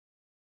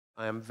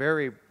I am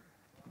very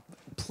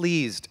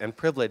pleased and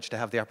privileged to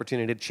have the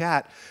opportunity to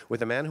chat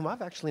with a man whom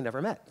I've actually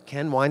never met.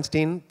 Ken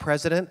Weinstein,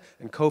 president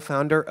and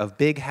co-founder of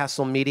Big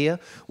Hassle Media,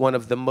 one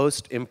of the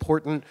most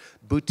important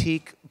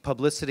boutique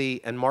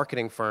publicity and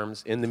marketing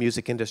firms in the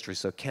music industry.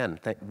 So Ken,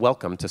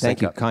 welcome to Sync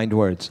Thank you, Up. kind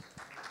words.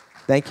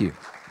 Thank you.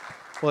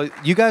 Well,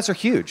 you guys are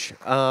huge.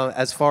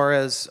 As far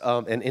as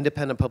an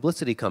independent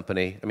publicity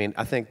company, I mean,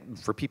 I think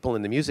for people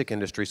in the music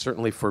industry,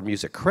 certainly for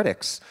music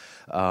critics,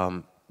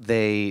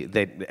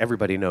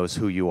 everybody knows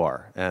who you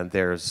are. And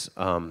there's,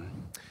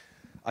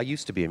 I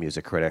used to be a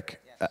music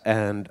critic,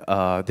 and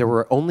there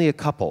were only a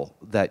couple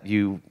that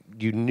you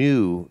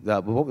knew.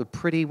 That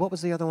what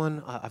was the other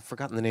one? I've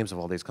forgotten the names of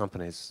all these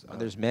companies.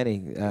 There's many.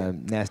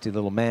 Nasty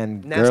Little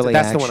Man, Nasty, Girly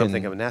that's Action, the one I'm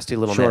thinking of. Nasty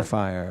Little Man.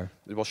 Surefire.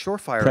 Well,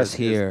 Surefire Press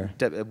Here.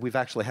 We've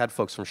actually had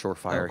folks from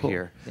Surefire cool.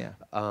 here. Yeah.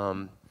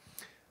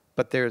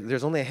 But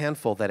there's only a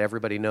handful that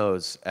everybody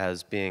knows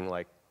as being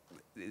like,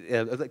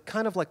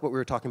 kind of like what we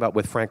were talking about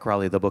with Frank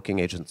Raleigh, the booking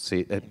agent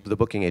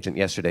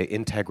yesterday,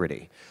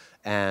 integrity,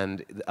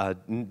 and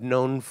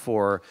known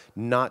for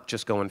not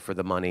just going for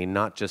the money,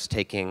 not just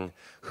taking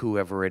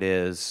whoever it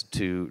is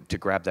to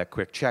grab that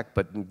quick check,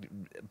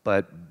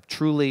 but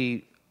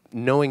truly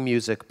knowing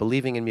music,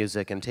 believing in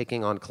music, and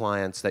taking on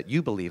clients that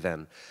you believe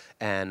in,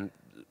 and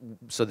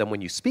so then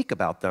when you speak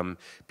about them,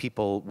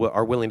 people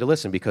are willing to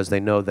listen because they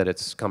know that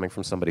it's coming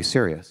from somebody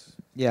serious.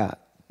 Yeah,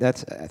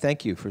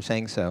 thank you for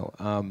saying so.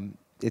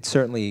 It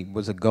certainly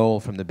was a goal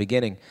from the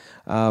beginning.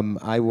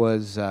 I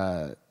was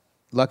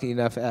lucky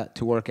enough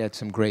to work at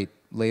some great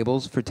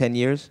labels for 10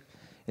 years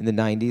in the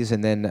 90s,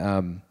 and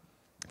then,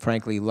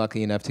 frankly,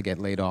 lucky enough to get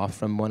laid off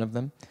from one of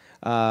them.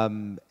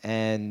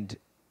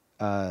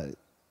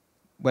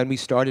 When we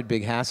started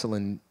Big Hassle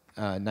in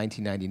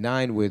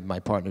 1999 with my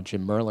partner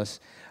Jim Merlis,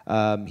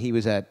 he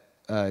was at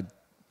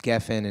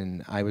Geffen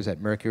and I was at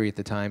Mercury at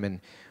the time,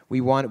 and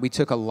we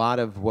took a lot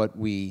of what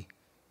we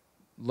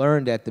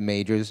learned at the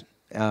majors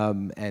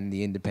and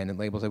the independent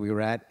labels that we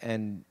were at,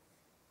 and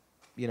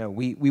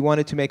we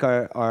wanted to make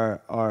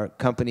our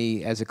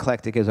company as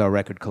eclectic as our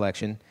record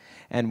collection,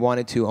 and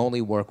wanted to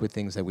only work with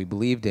things that we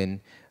believed in,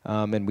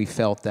 and we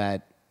felt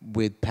that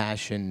with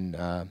passion,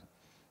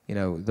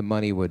 the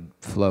money would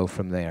flow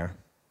from there.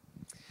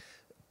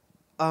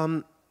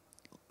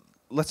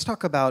 Let's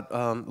talk about,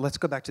 let's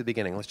go back to the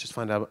beginning. Let's just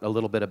find out a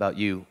little bit about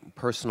you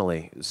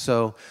personally.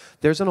 So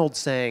there's an old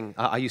saying,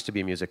 I used to be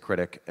a music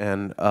critic,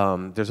 and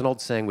there's an old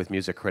saying with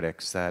music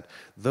critics that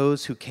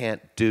those who can't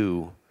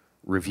do,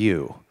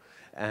 review.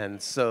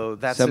 And so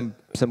that's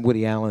some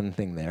Woody Allen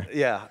thing there.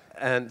 Yeah,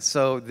 and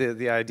so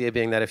the idea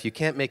being that if you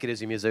can't make it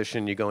as a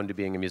musician, you go into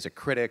being a music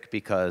critic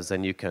because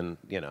then you can,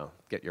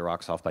 get your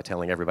rocks off by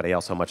telling everybody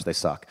else how much they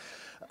suck.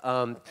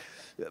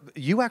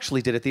 You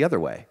actually did it the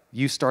other way.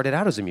 You started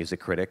out as a music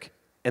critic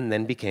and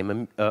then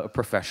became a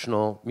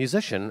professional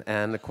musician,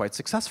 and a quite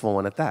successful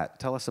one at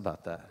that. Tell us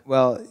about that.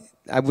 Well,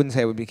 I wouldn't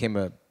say I became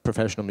a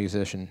professional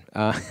musician.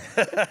 I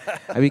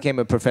became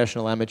a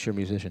professional amateur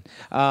musician.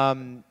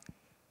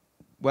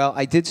 Well,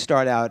 I did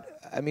start out,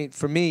 I mean,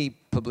 for me,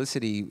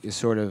 publicity is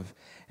sort of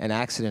an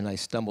accident. I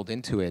stumbled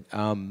into it.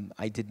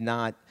 I did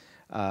not,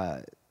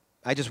 the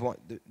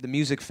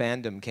music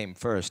fandom came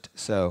first,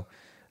 so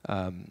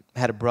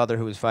had a brother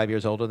who was 5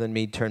 years older than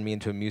me, turned me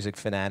into a music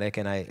fanatic,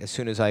 and as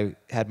soon as I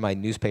had my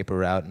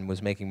newspaper out and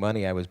was making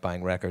money, I was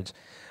buying records.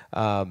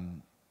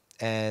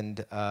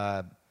 And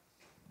were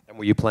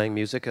you playing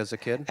music as a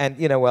kid? And,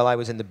 well, I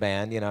was in the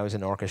band, I was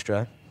in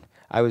orchestra.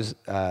 I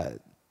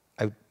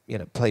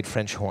played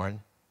French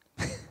horn.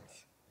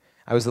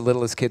 I was the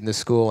littlest kid in the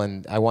school,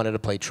 and I wanted to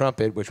play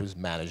trumpet, which was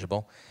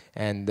manageable.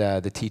 And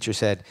the teacher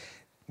said,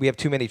 "We have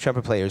too many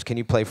trumpet players. Can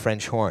you play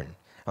French horn?"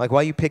 I'm like, "Why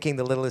are you picking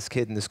the littlest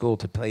kid in the school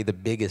to play the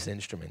biggest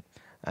instrument?"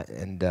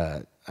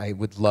 I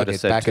would lug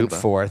it back and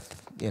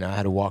forth. I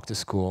had to walk to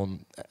school.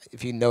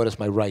 If you notice,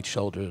 my right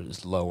shoulder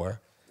is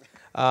lower.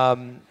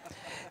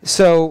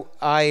 So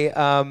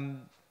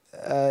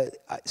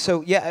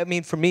yeah, I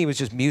mean, for me, it was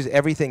just music.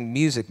 Everything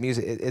music.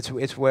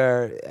 It's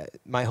where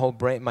my whole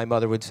brain. My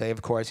mother would say,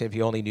 of course, if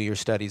you only knew your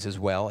studies as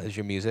well as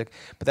your music.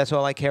 But that's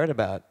all I cared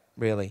about,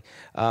 really.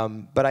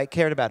 But I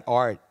cared about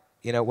art.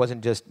 It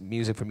wasn't just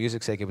music for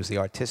music's sake. It was the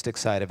artistic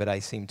side of it. I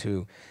seemed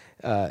to,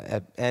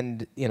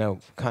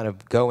 kind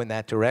of go in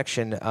that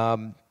direction.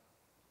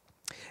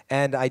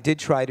 And I did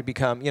try to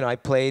become.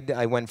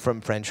 I went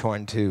from French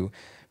horn to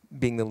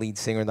being the lead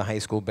singer in the high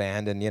school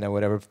band, and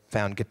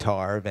found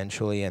guitar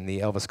eventually, and the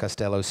Elvis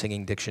Costello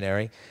singing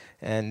dictionary,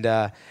 and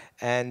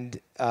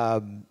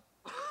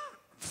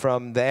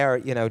from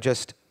there,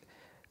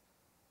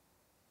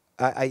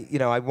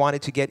 I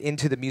wanted to get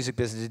into the music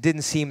business. It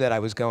didn't seem that I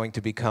was going to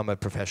become a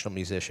professional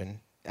musician.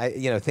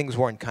 Things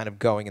weren't kind of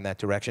going in that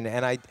direction,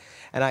 and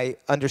I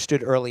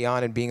understood early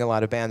on in being in a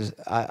lot of bands.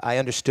 I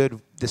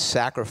understood the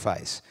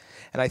sacrifice.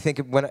 And I think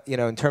when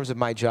in terms of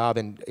my job,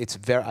 and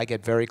I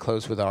get very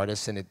close with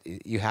artists, and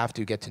you have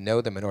to get to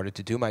know them in order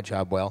to do my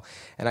job well.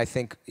 And I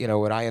think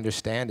what I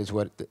understand is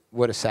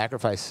what a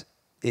sacrifice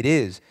it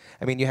is.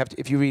 I mean,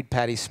 if you read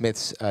Patti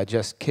Smith's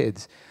Just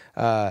Kids,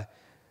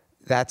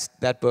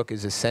 that book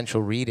is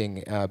essential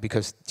reading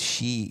because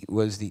she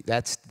was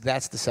that's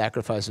the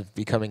sacrifice of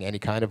becoming any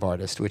kind of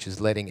artist, which is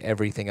letting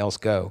everything else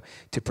go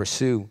to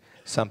pursue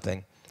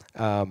something.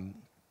 So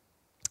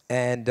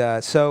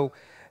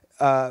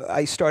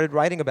I started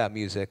writing about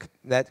music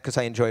because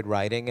I enjoyed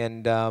writing,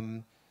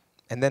 and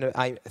then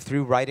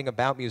through writing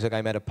about music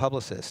I met a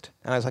publicist,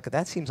 and I was like,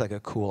 that seems like a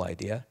cool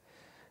idea,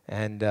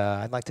 and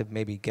I'd like to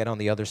maybe get on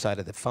the other side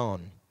of the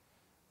phone,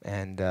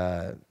 and.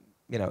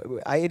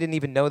 I didn't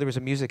even know there was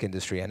a music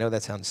industry. I know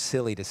that sounds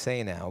silly to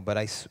say now, but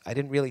I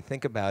didn't really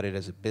think about it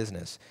as a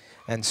business.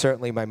 And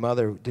certainly my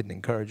mother didn't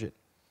encourage it.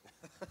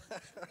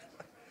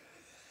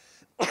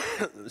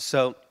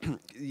 So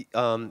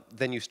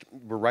then you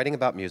were writing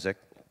about music,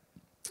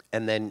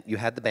 and then you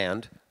had the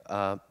band.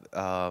 Well,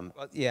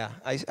 yeah,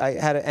 I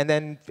had and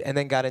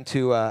then got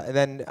into, and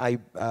then I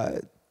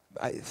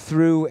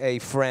through a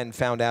friend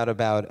found out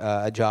about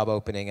a job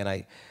opening, and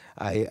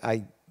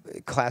I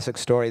classic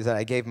stories that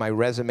I gave my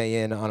resume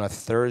in on a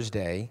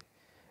Thursday,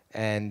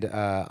 and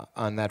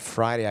on that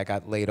Friday I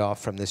got laid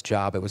off from this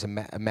job. It was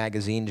a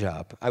magazine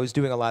job. I was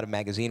doing a lot of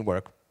magazine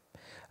work.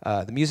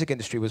 The music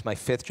industry was my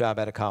 5th job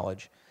out of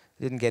college.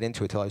 I didn't get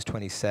into it till I was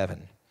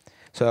 27.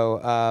 So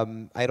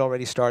I had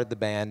already started the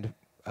band,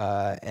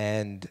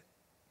 and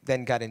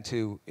then got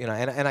into,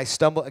 and I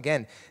stumbled,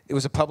 again, it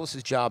was a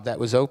publicist's job that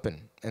was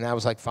open, and I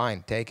was like,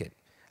 fine, take it.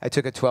 I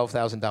took a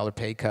 $12,000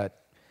 pay cut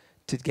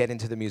to get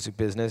into the music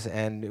business,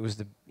 and it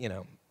was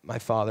my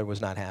father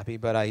was not happy,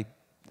 but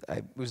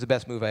it was the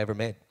best move I ever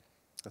made.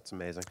 That's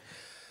amazing.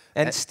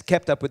 And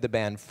kept up with the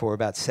band for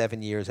about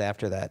 7 years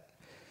after that.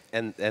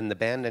 And the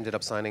band ended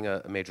up signing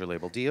a major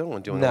label deal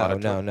and doing a lot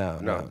of No.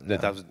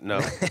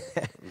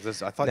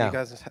 I thought you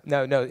guys.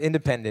 No,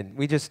 independent.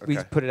 We just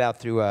put it out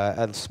through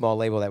a small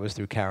label that was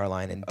through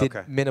Caroline, and did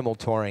minimal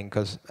touring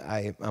because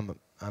I'm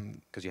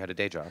because you had a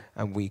day job.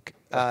 I'm weak.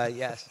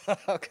 Yes.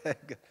 Okay.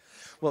 Good.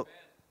 Well.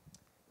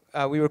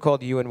 We were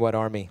called You and What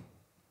Army.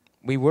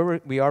 We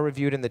are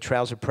reviewed in the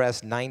Trouser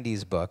Press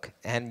 90s book,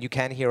 and you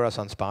can hear us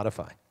on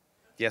Spotify.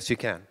 Yes, you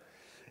can.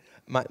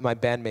 My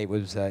bandmate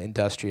was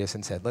industrious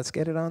and said, let's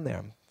get it on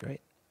there. Great.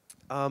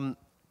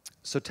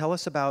 So tell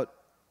us about,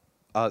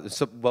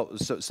 so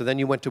then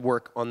you went to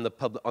work on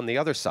the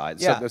other side.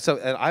 Yeah. So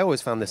and I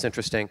always found this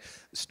interesting,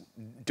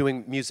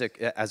 doing music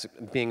as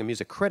being a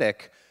music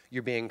critic.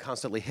 You're being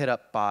constantly hit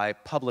up by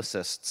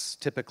publicists,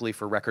 typically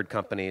for record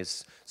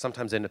companies,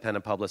 sometimes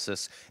independent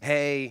publicists.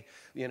 Hey,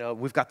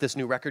 we've got this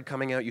new record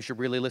coming out. You should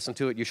really listen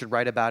to it. You should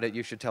write about it.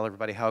 You should tell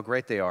everybody how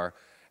great they are.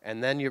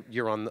 And then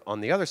you're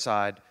on the other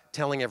side,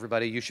 telling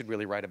everybody you should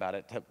really write about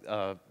it.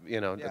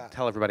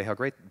 Tell everybody how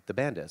great the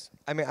band is.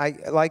 I mean, I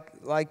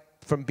like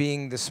from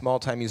being the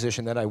small-time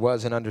musician that I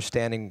was and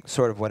understanding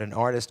sort of what an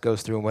artist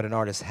goes through and what an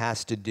artist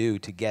has to do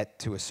to get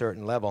to a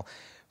certain level.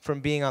 From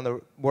being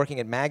working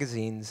at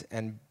magazines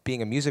and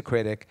being a music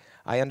critic,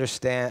 I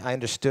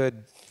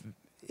understood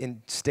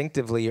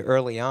instinctively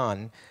early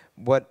on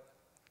what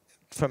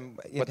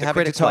the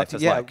critic's life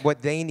is like.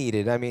 What they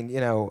needed. I mean,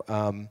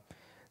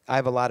 I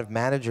have a lot of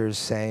managers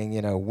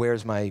saying,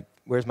 where's my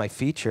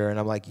feature, and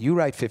I'm like, you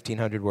write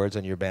 1,500 words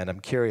on your band. I'm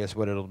curious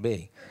what it'll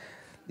be.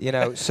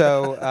 I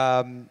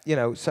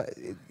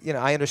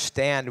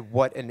understand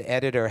what an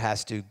editor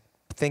has to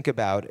think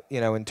about,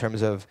 in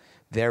terms of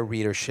their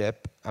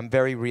readership. I'm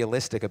very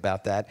realistic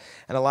about that,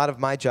 and a lot of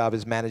my job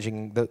is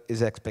managing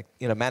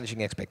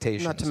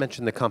expectations. Not to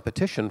mention the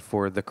competition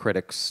for the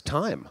critics'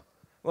 time.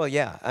 Well,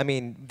 yeah. I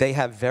mean, they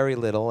have very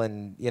little,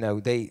 and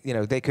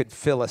they could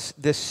fill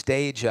this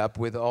stage up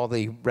with all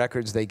the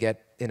records they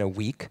get in a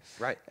week.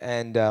 Right.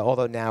 And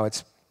although now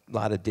it's a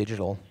lot of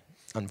digital,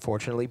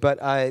 unfortunately, but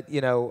yeah.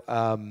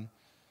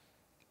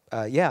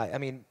 I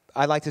mean,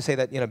 I like to say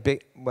that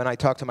when I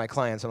talk to my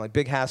clients, I'm like,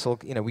 Big Hassle,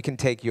 we can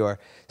take your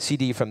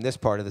CD from this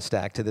part of the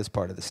stack to this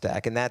part of the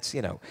stack, and that's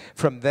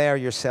from there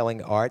you're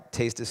selling art.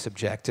 Taste is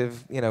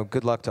subjective.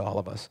 Good luck to all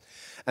of us.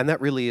 And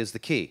that really is the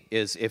key,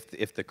 is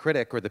if the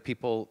critic or the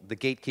people, the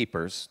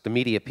gatekeepers, the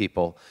media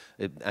people,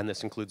 and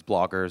this includes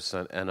bloggers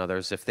and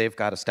others, if they've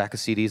got a stack of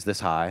CDs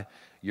this high,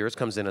 yours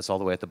comes in, it's all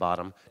the way at the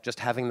bottom,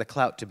 just having the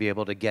clout to be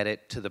able to get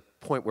it to the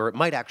point where it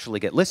might actually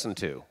get listened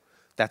to,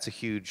 that's a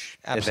huge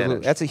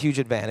advantage. That's a huge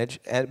advantage,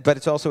 but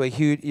it's also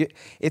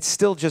it's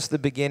still just the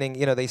beginning.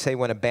 They say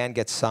when a band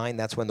gets signed,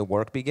 that's when the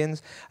work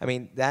begins. I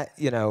mean,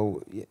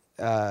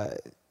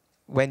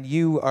 when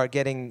you are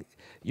getting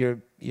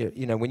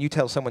when you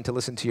tell someone to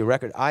listen to your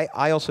record, I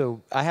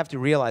have to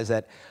realize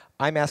that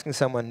I'm asking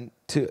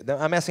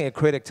a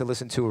critic to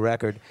listen to a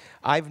record.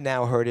 I've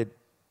now heard it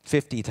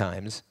 50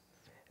 times,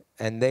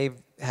 and they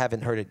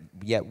haven't heard it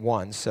yet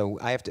once. So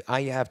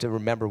I have to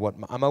remember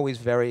I'm always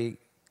very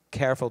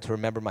careful to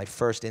remember my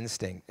first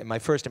instinct, my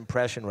first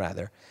impression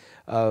rather,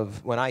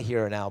 of when I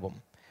hear an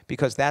album,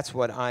 because that's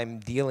what I'm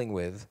dealing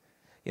with.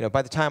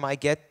 By the time I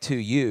get to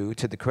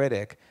the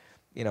critic,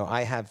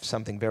 I have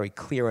something very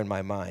clear in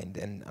my mind,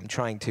 and I'm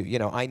trying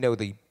to, I know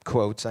the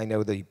quotes, I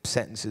know the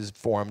sentences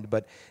formed,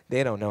 but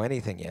they don't know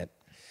anything yet.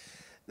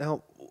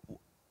 Now,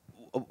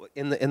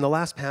 In the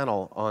last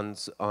panel on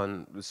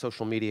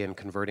social media and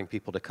converting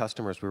people to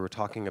customers, we were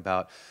talking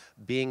about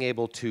being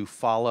able to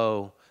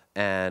follow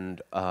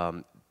and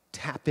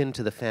tap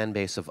into the fan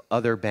base of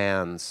other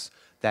bands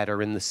that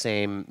are in the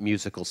same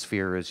musical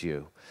sphere as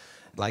you.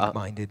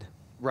 Like-minded.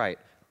 Right.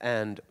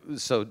 And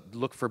so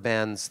look for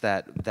bands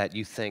that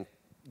you think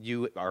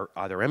you are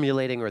either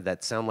emulating or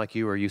that sound like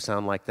you or you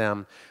sound like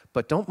them.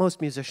 But don't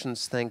most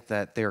musicians think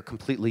that they're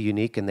completely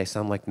unique and they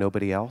sound like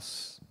nobody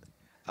else?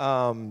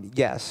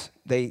 Yes,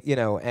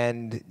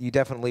 and you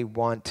definitely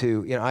want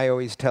to. I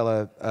always tell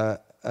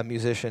a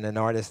musician, an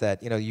artist,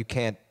 that you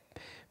can't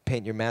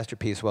paint your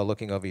masterpiece while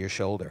looking over your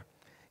shoulder.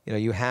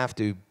 You have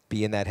to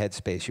be in that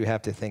headspace. You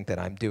have to think that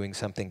I'm doing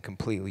something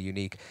completely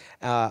unique.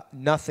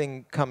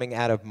 Nothing coming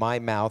out of my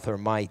mouth or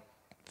my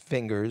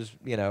fingers,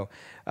 in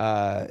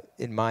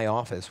my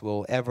office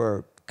will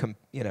ever,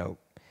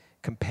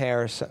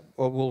 compare,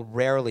 or will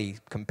rarely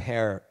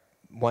compare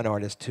one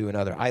artist to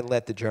another. I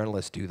let the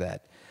journalists do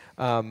that.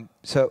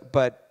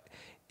 But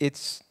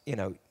it's,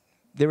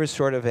 there is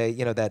sort of a,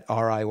 that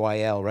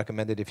RIYL,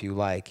 recommended if you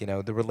like,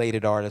 the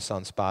related artists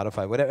on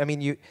Spotify, whatever. I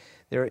mean,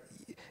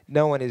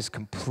 no one is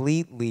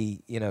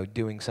completely,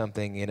 doing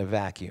something in a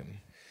vacuum,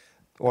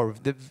 or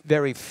the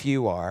very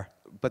few are.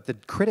 But the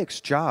critic's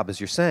job, as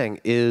you're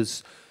saying,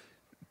 is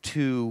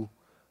to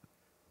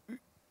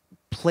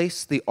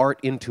place the art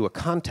into a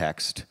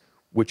context,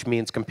 which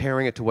means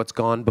comparing it to what's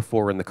gone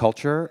before in the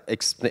culture,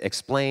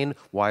 explain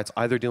why it's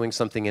either doing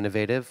something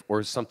innovative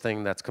or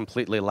something that's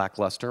completely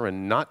lackluster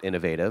and not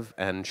innovative,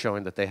 and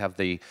showing that they have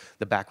the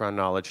background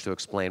knowledge to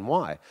explain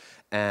why.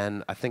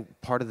 And I think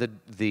part of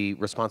the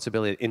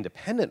responsibility that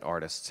independent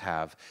artists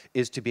have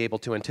is to be able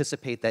to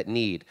anticipate that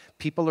need.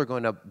 People are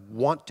going to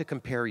want to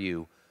compare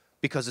you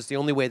because it's the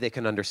only way they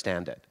can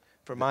understand it.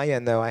 From my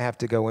end, though, I have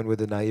to go in with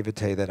the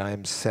naivete that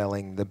I'm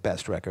selling the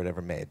best record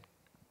ever made.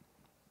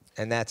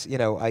 And that's,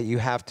 you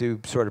have to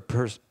sort of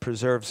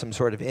preserve some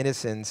sort of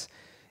innocence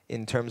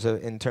in terms of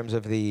the, in terms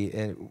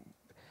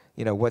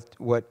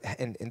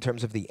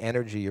of the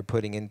energy you're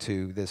putting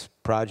into this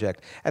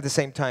project. At the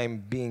same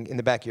time, being in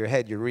the back of your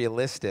head, you're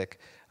realistic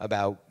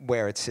about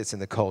where it sits in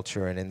the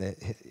culture and in the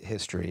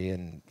history,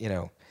 and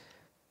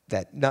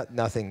that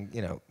nothing,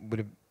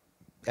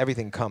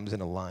 everything comes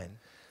in a line.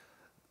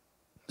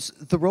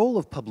 The role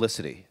of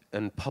publicity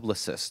and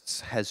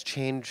publicists has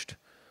changed.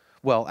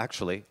 Well,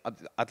 actually,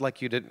 I'd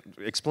like you to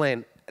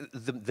explain.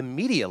 The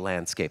media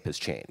landscape has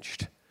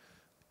changed.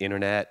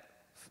 Internet,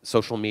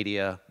 social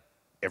media,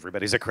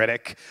 everybody's a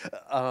critic.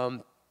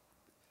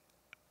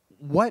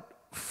 What,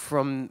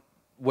 from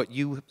what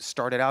you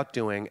started out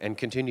doing and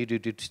continue to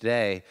do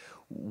today,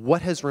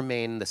 what has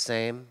remained the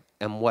same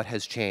and what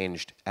has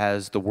changed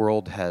as the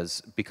world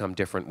has become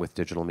different with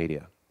digital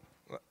media?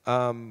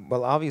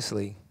 Well,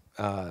 obviously,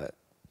 what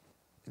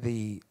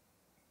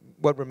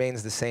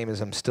remains the same is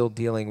I'm still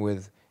dealing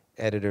with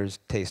editors,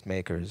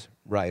 tastemakers,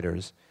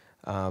 writers.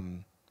 There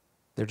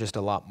are just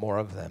a lot more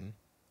of them.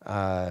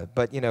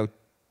 But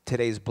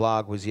today's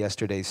blog was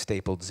yesterday's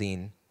stapled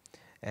zine,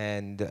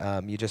 and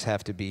you just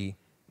have to be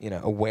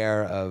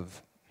aware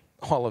of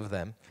all of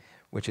them,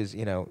 which is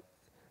a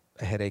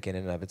headache in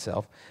and of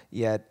itself.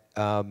 Yet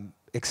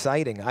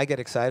exciting. I get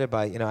excited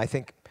by I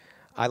think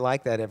I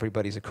like that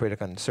everybody's a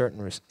critic in a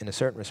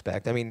certain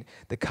respect. I mean,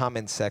 the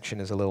comments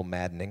section is a little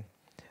maddening.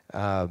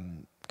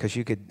 Because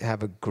you could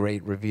have a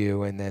great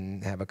review and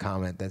then have a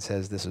comment that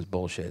says this is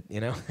bullshit,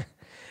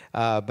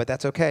 but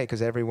that's okay,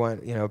 because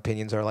everyone,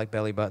 opinions are like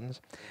belly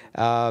buttons.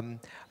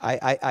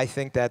 I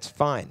think that's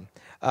fine.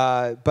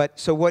 But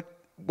so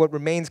what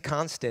remains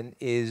constant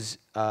is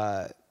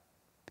that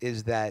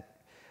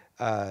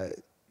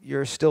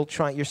you're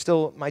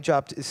still. My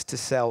job is to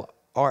sell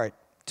art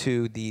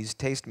to these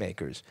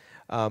tastemakers.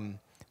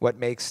 What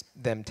makes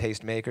them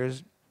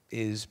tastemakers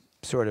is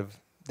sort of,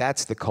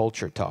 that's the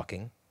culture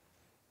talking.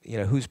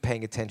 Who's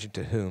paying attention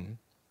to whom.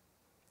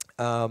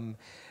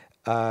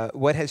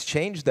 What has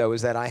changed, though,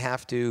 is that I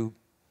have to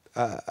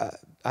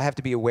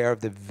be aware of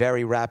the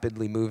very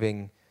rapidly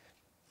moving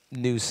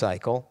news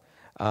cycle,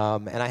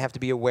 and I have to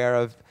be aware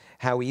of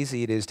how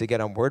easy it is to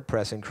get on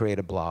WordPress and create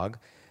a blog,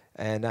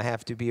 and I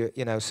have to be,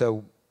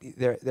 so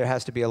there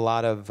has to be a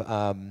lot of.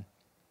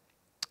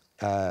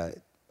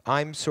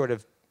 I'm sort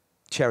of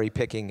cherry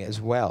picking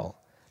as well.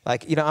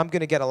 Like, I'm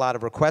going to get a lot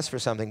of requests for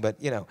something, but,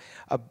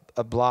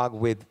 a blog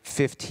with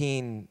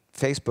 15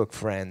 Facebook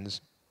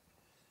friends,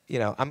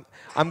 I'm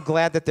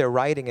glad that they're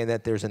writing and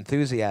that there's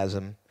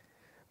enthusiasm,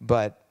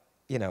 but,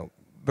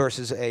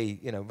 versus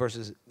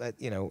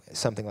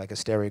something like a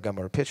Stereo Gum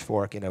or a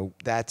Pitchfork, I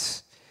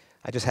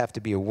just have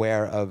to be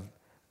aware of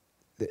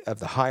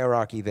the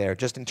hierarchy there,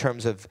 just in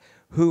terms of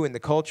who in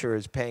the culture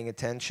is paying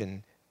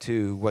attention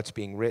to what's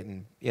being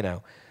written,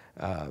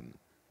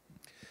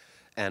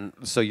 And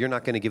so you're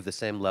not going to give the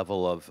same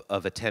level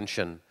of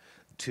attention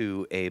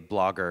to a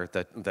blogger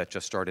that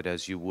just started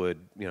as you would,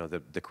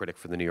 the critic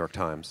for the New York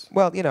Times.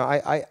 Well,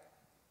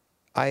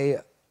 I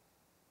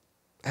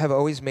have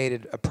always made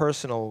it a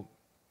personal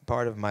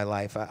part of my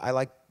life. I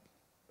like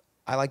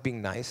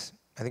being nice.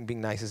 I think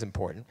being nice is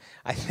important.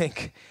 I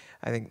think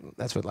I think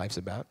that's what life's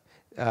about.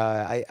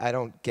 I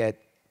don't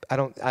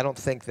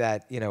think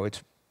that,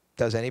 it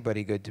does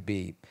anybody good to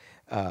be,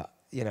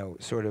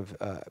 sort of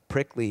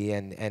prickly,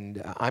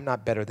 and I'm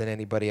not better than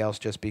anybody else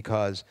just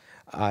because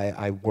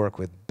I work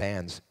with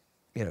bands.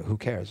 Who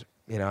cares?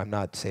 I'm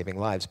not saving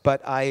lives,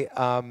 but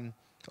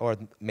or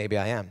maybe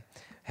I am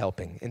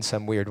helping in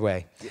some weird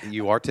way.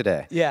 You are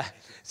today. Yeah,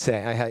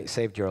 I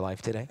saved your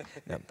life today.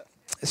 No.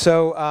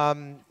 So,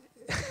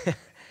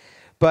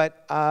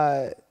 but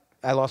I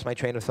lost my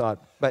train of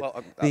thought.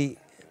 But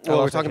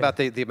we're talking about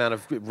the amount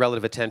of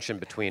relative attention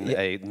between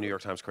a New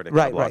York Times critic and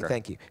a blogger. Right,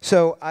 thank you.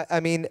 So, I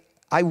mean,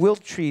 I will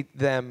treat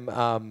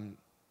them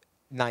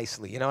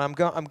nicely. I'm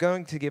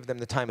going to give them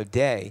the time of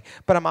day,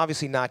 but I'm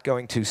obviously not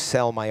going to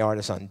sell my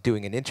artists on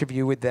doing an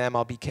interview with them.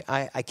 I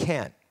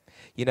can't.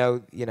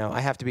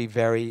 I have to be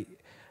very.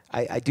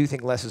 I do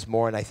think less is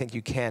more, and I think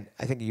you can't.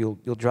 I think you'll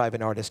drive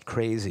an artist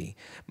crazy.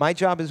 My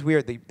job is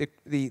weird.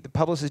 The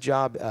publicist's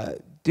job,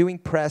 doing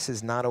press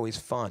is not always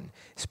fun,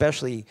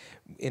 especially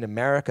in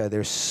America.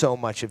 There's so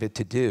much of it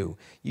to do.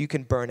 You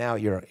can burn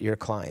out your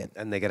client.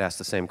 And they get asked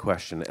the same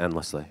question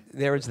endlessly.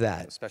 There is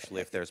that.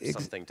 Especially if there's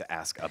something to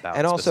ask about.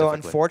 And also,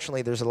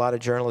 unfortunately, there's a lot of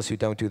journalists who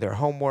don't do their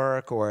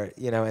homework, or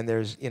and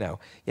there's you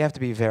have to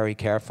be very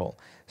careful.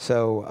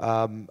 So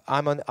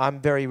I'm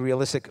very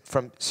realistic.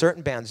 From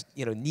certain bands,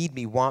 need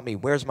me, want me.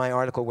 Where's my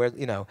article?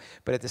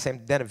 But at the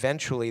same, then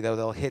eventually though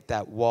they'll hit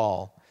that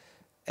wall,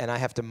 and I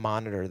have to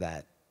monitor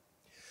that.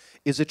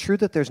 Is it true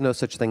that there's no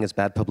such thing as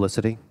bad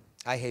publicity?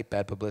 I hate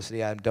bad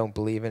publicity. I don't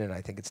believe in it, and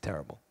I think it's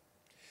terrible.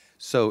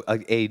 So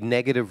a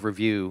negative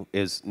review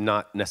is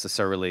not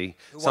necessarily.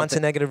 Who wants a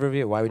negative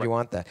review? Why would you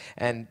want that?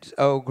 And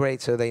oh,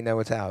 great, so they know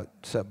it's out.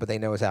 But they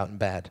know it's out and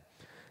bad.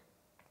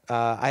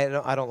 I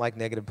don't like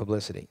negative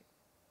publicity.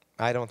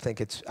 I don't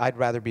think I'd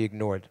rather be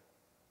ignored.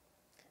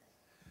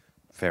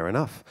 Fair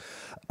enough.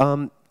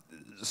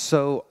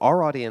 So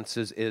our audience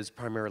is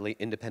primarily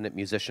independent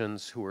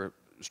musicians who are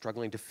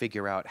struggling to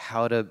figure out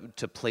how to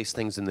place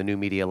things in the new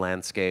media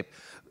landscape.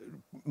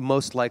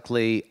 Most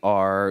likely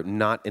are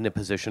not in a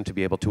position to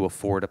be able to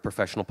afford a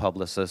professional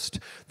publicist.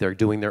 They're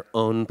doing their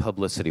own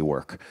publicity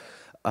work.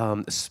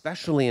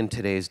 Especially in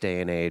today's day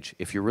and age,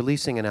 if you're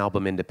releasing an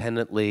album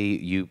independently,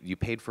 you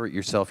paid for it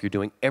yourself, you're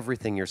doing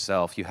everything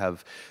yourself, you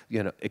have,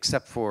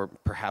 except for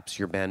perhaps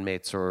your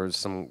bandmates or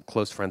some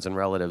close friends and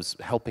relatives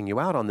helping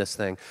you out on this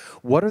thing,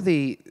 what are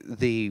the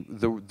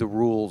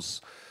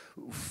rules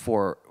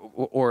for,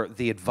 or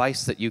the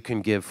advice that you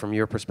can give from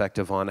your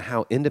perspective on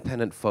how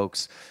independent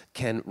folks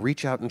can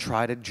reach out and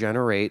try to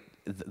generate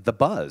the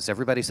buzz?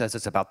 Everybody says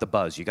it's about the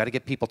buzz. You got to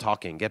get people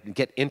talking,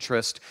 get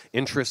interest.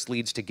 Interest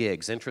leads to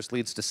gigs. Interest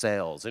leads to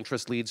sales.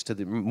 Interest leads to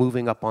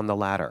moving up on the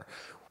ladder.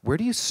 Where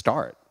do you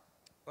start?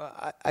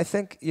 Well, I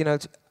think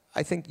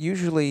I think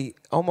usually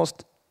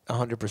almost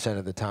 100%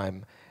 of the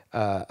time,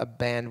 a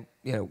band,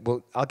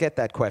 I'll get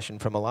that question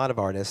from a lot of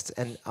artists,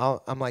 and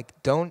I'm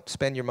like, don't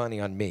spend your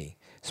money on me.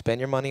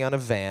 Spend your money on a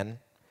van,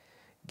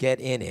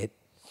 get in it,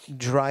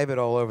 drive it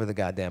all over the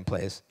goddamn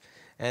place,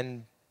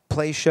 and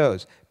play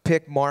shows.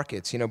 Pick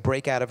markets,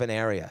 break out of an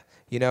area.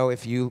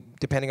 If you,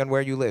 depending on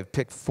where you live,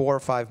 pick 4 or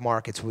 5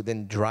 markets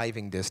within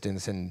driving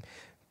distance and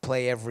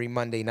play every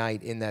Monday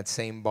night in that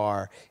same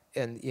bar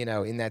and,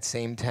 in that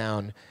same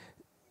town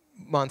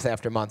month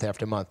after month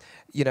after month.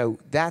 You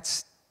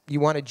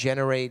want to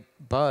generate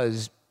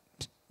buzz,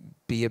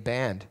 be a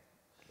band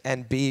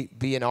and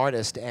be an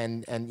artist,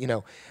 and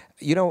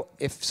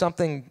if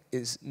something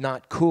is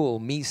not cool,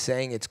 me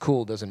saying it's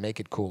cool doesn't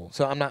make it cool.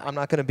 So I'm not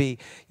going to be,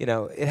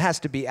 it has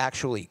to be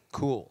actually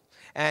cool.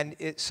 And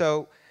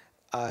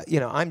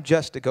I'm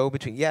just a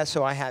go-between. Yeah,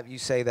 so you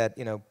say that,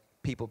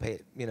 people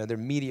pay, their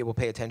media will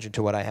pay attention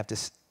to what I have to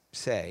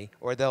say,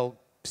 or they'll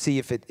see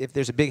if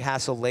there's a big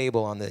hassle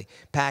label on the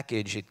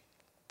package, it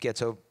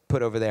gets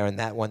put over there, and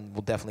that one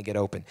will definitely get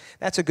open.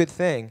 That's a good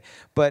thing,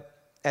 but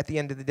at the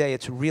end of the day,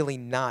 it's really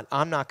not.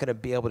 I'm not going to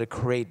be able to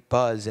create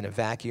buzz in a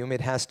vacuum.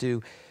 It has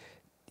to.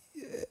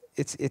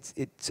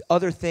 It's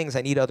other things.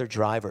 I need other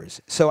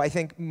drivers. So I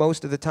think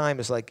most of the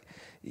time is like,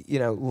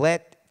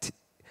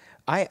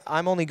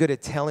 I'm only good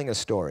at telling a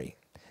story.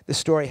 The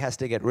story has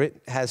to get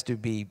written, has to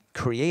be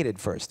created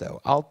first,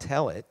 though. I'll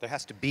tell it. There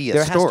has to be a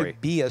story. There has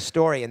to be a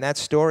story, and that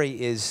story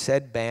is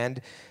said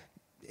band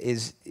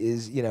is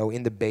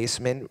in the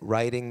basement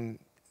writing,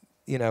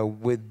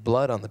 with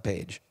blood on the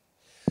page.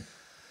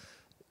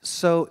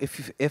 So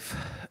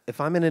if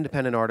I'm an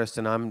independent artist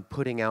and I'm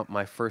putting out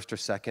my first or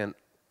second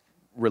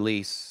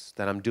release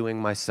that I'm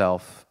doing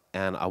myself,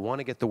 and I want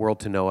to get the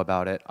world to know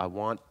about it, I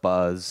want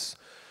buzz,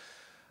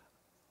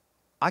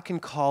 I can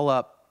call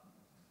up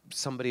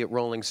somebody at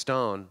Rolling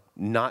Stone,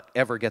 not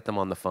ever get them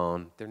on the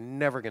phone. They're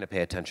never going to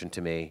pay attention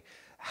to me.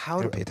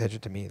 They don't pay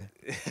attention to me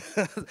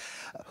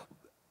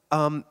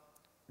either.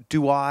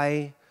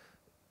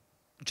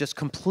 just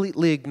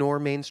completely ignore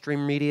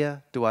mainstream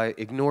media? Do I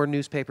ignore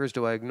newspapers?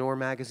 Do I ignore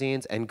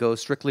magazines and go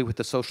strictly with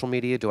the social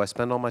media? Do I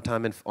spend all my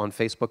time on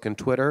Facebook and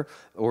Twitter?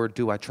 Or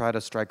do I try to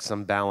strike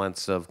some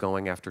balance of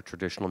going after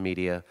traditional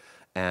media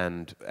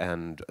and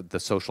the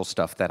social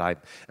stuff that I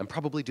am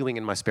probably doing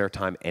in my spare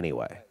time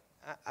anyway?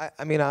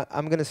 I mean,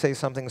 I'm going to say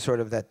something that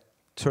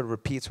sort of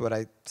repeats what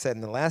I said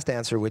in the last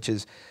answer, which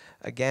is,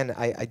 again,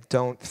 I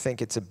don't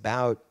think it's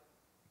about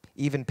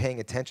even paying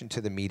attention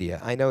to the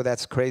media. I know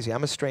that's crazy.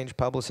 I'm a strange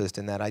publicist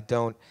in that I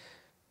don't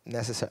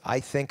necessarily, I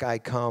think I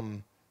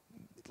come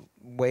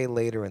way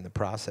later in the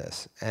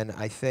process. And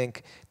I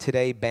think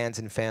today bands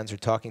and fans are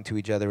talking to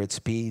each other at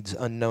speeds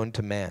unknown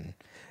to man.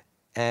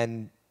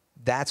 And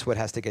that's what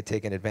has to get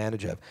taken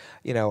advantage of.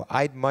 You know,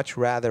 I'd much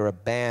rather a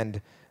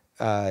band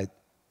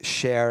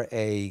share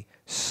a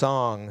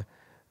song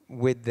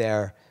with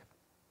their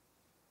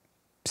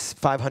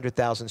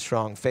 500,000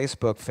 strong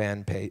Facebook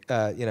fan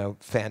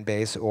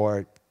base,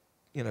 or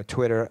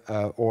Twitter,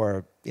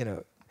 or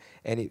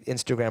any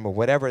Instagram, or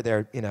whatever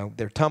their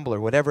Tumblr,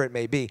 whatever it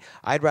may be.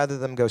 I'd rather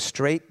them go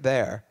straight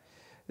there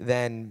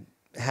than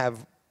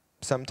have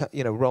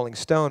Rolling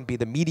Stone be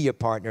the media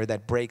partner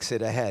that breaks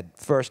it ahead.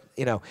 First,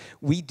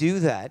 we do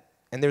that,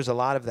 and there's a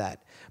lot of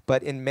that.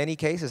 But in many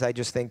cases, I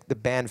just think the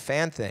band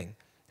fan thing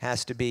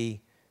has to be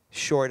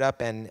shored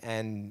up,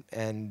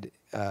 and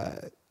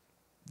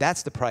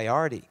that's the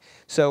priority.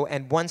 So,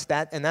 and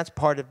that's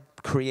part of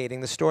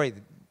creating the story,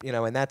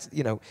 and that's,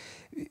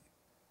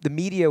 the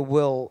media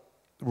will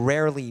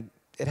rarely,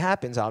 it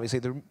happens obviously,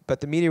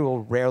 but the media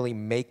will rarely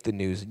make the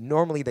news.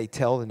 Normally they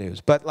tell the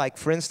news. But like,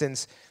 for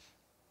instance,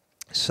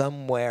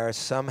 somewhere,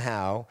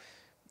 somehow,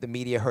 the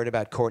media heard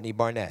about Courtney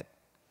Barnett,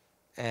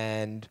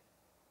 and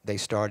they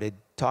started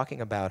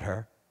talking about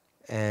her.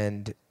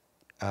 And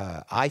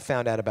I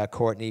found out about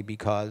Courtney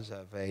because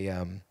of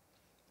a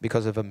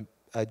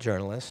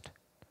journalist.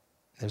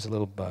 There's a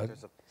little bug.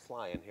 There's a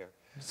fly in here.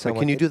 So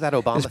can you do that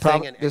Obama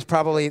thing? There's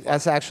probably,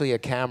 that's actually a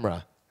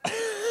camera.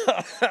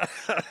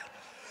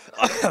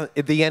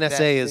 The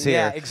NSA is here.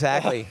 Yeah,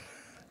 exactly.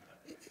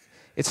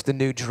 It's the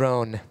new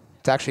drone.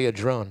 It's actually a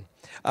drone.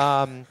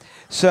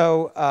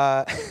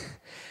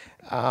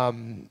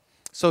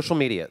 Social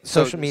media.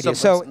 Social media.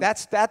 So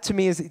that to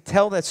me is,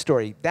 tell that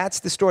story. That's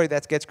the story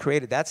that gets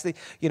created. That's the,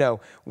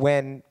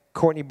 when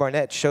Courtney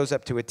Barnett shows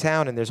up to a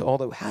town and there's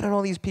how did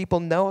all these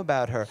people know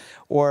about her?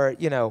 Or,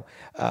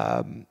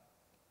 I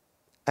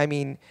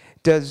mean,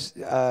 does,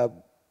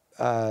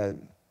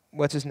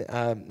 what's his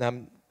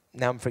name?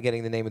 Now I'm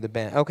forgetting the name of the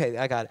band. Okay,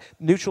 I got it.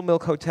 Neutral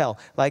Milk Hotel.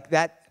 Like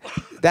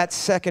that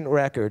second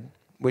record,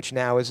 which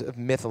now is of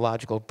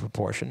mythological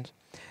proportions.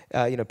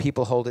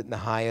 People hold it in the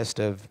highest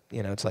of,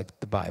 it's like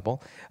the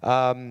Bible.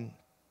 How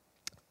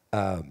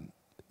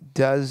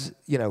does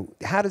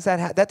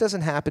that that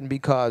doesn't happen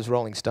because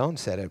Rolling Stone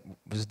said it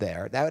was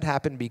there. That would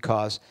happen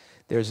because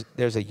there's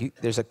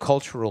a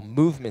cultural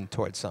movement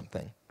towards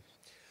something.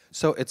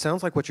 So it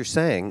sounds like what you're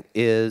saying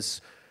is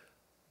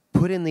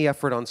put in the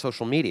effort on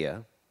social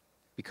media,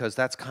 because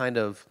that's kind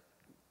of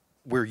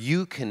where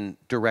you can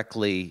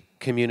directly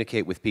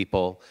communicate with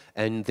people,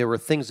 and there are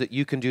things that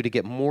you can do to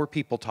get more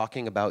people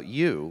talking about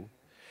you,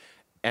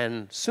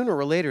 and sooner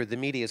or later the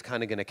media is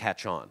kind of going to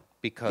catch on,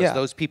 because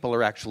those people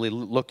are actually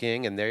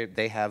looking, and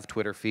they have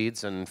Twitter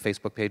feeds and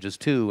Facebook pages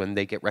too, and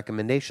they get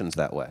recommendations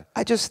that way.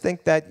 I just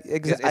think that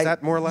is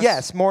that more or less?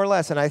 Yes, more or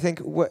less. And I think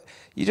what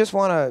you just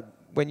want to,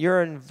 when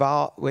you're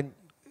involved, when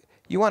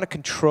you want to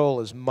control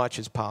as much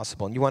as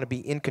possible, and you want to be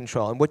in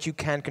control, and what you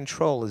can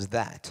control is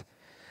that.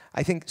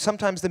 I think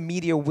sometimes the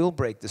media will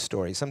break the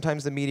story.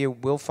 Sometimes the media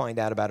will find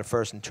out about it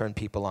first and turn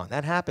people on.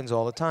 That happens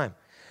all the time.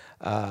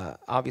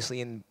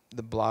 Obviously, in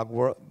the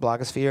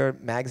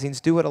blogosphere, magazines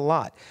do it a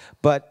lot.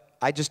 But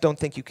I just don't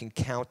think you can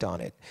count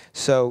on it.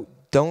 So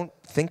don't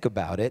think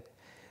about it.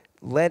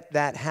 Let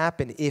that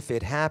happen if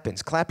it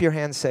happens. Clap your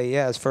hands, say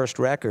yes, first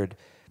record.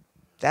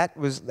 That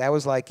was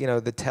like,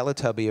 the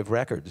Teletubby of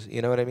records.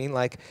 You know what I mean?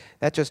 Like,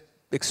 that just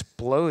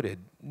exploded.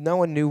 No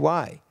one knew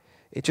why.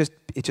 It just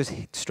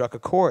struck a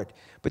chord.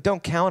 But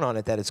don't count on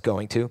it that it's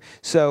going to.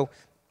 So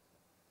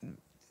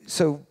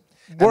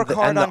work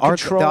hard on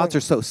controlling. The odds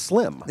are so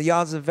slim. The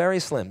odds are very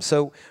slim.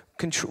 So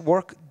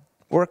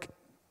work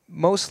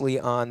mostly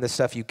on the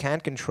stuff you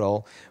can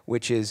control,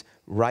 which is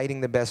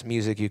writing the best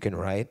music you can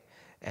write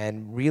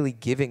and really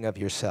giving of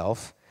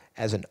yourself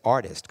as an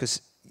artist.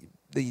 Because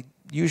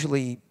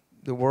usually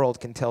the world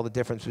can tell the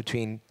difference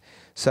between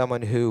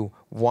someone who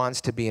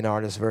wants to be an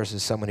artist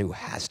versus someone who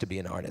has to be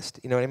an artist.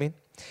 You know what I mean?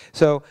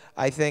 So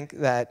I think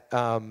that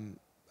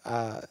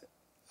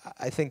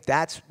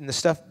that's the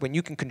stuff when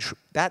you can control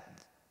that.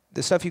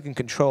 The stuff you can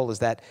control is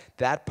that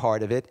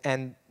part of it,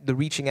 and the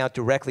reaching out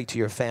directly to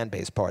your fan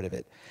base part of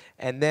it,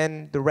 and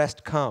then the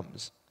rest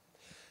comes.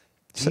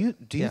 Do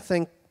you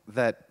think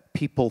that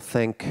people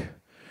think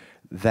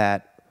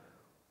that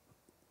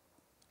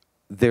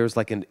there's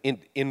like an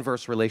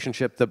inverse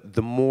relationship?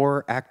 The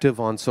more active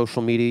on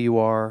social media you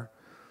are,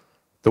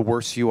 the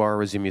worse you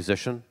are as a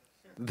musician?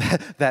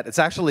 that it's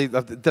actually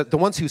the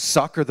ones who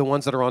suck are the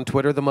ones that are on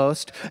Twitter the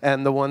most,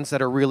 and the ones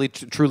that are really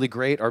truly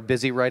great are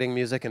busy writing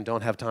music and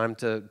don't have time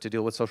to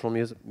deal with social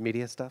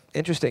media stuff?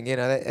 Interesting.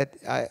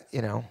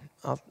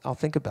 I'll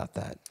think about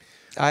that.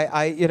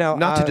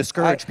 Not to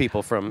discourage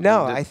people from.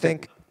 No, I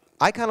think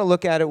I kind of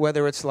look at it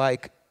whether it's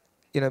like,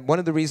 one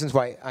of the reasons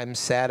why I'm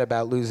sad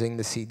about losing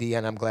the CD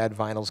and I'm glad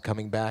vinyl's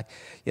coming back,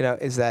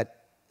 is that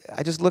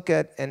I just look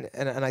at, and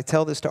I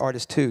tell this to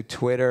artists too,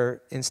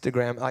 Twitter,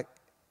 Instagram, like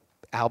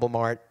album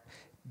art,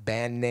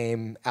 band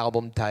name,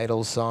 album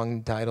titles,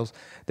 song titles.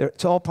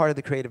 It's all part of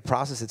the creative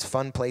process. It's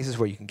fun places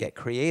where you can get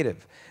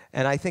creative.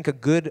 And I think a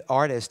good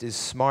artist is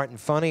smart and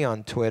funny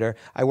on Twitter.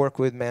 I work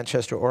with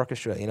Manchester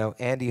Orchestra,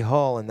 Andy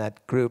Hull and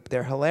that group.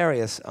 They're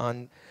hilarious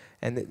I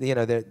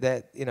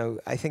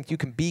think you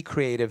can be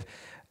creative.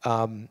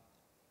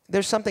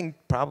 There's something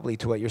probably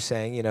to what you're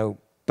saying,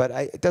 but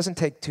it doesn't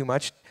take too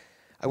much.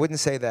 I wouldn't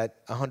say that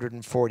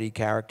 140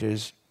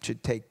 characters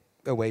should take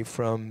away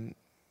from,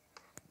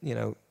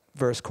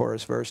 verse,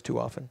 chorus, verse too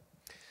often.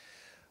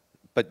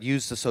 But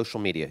use the social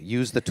media.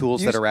 Use the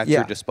tools that are at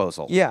your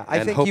disposal. Yeah,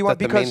 I think hope you want,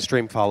 that the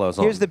mainstream follows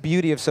on. Here's the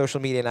beauty of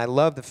social media, and I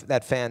love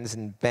that fans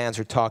and bands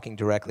are talking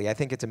directly. I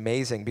think it's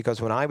amazing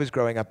because when I was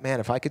growing up, man,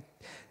 if I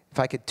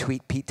could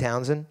tweet Pete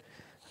Townsend,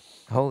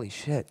 holy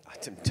shit!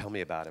 Tell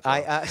me about it.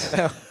 I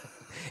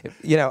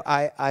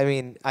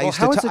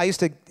used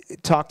to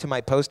talk to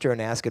my poster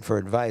and ask it for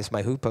advice.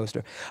 My Who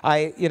poster.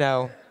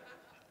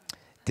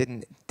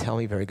 Didn't tell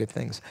me very good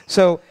things.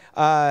 So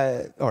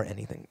or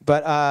anything,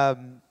 but.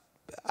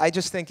 I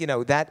just think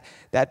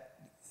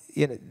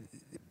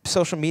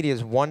social media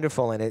is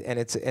wonderful, and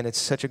it's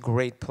such a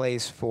great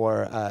place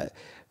for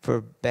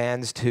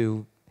bands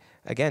to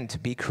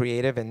be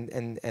creative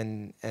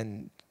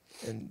and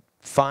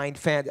find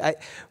fans.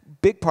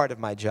 Big part of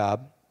my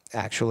job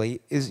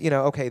actually is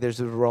there's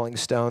the Rolling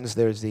Stones,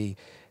 there's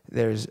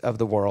Of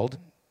the World,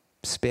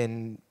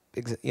 Spin,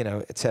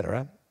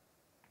 etc.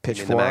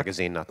 Pitchfork, the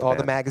magazine, not the all band.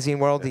 the magazine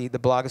world, the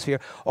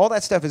blogosphere, all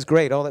that stuff is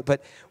great.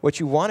 But what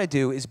you want to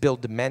do is build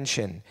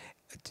dimension.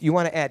 You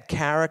want to add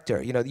character.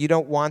 You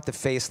don't want the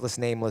faceless,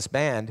 nameless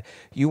band.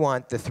 You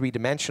want the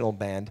three-dimensional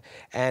band.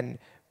 And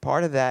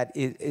part of that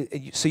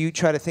is so you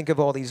try to think of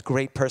all these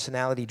great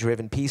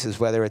personality-driven pieces,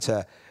 whether it's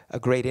a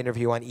great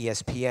interview on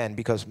ESPN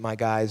because my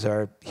guys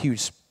are huge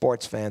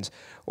sports fans,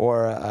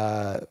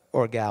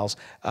 or gals,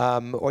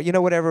 or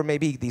whatever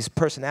maybe these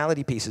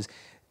personality pieces.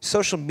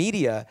 Social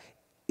media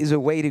is a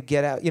way to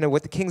get out.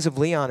 What the Kings of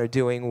Leon are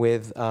doing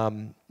with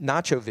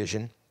Nacho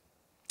Vision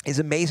is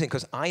amazing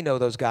because I know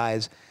those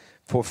guys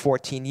for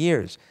 14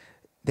 years.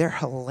 They're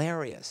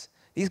hilarious.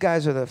 These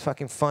guys are the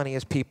fucking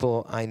funniest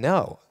people I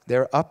know.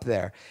 They're up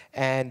there.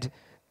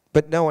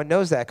 But no one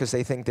knows that because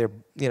they think they're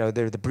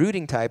the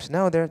brooding types.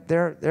 No,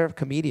 they're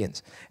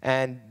comedians,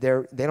 and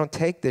they don't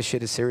take this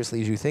shit as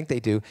seriously as you think they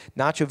do.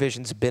 Nacho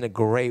Vision's been a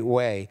great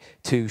way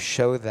to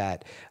show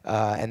that,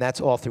 and that's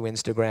all through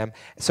Instagram.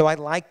 So I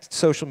like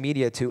social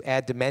media to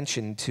add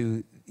dimension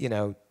to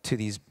to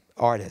these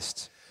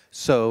artists.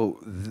 So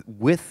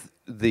with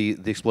the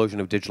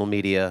explosion of digital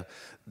media,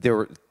 there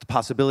were the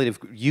possibility of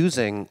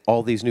using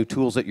all these new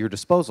tools at your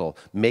disposal,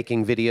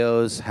 making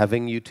videos,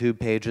 having YouTube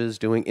pages,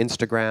 doing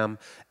Instagram,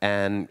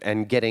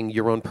 and getting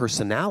your own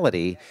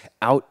personality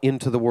out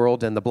into the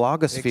world and the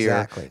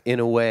blogosphere in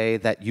a way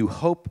that you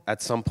hope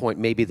at some point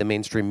maybe the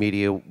mainstream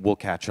media will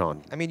catch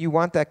on. I mean, you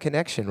want that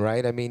connection,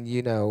 right? I mean,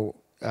 you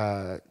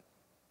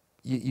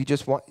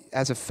just want,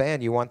 as a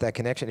fan, you want that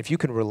connection. If you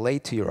can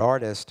relate to your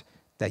artist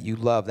that you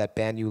love, that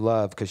band you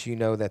love, because you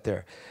know that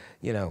they're,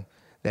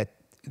 that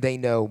they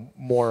know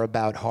more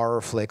about horror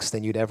flicks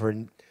than you'd ever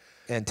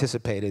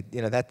anticipated.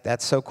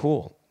 That's so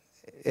cool.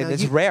 And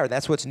it's rare.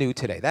 That's what's new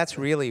today. That's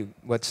really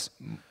what's...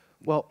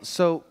 Well,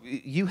 so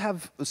you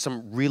have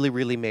some really,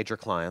 really major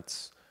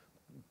clients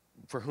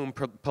for whom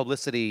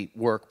publicity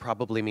work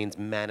probably means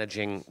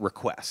managing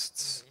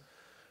requests.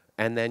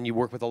 And then you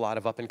work with a lot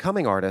of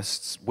up-and-coming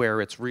artists where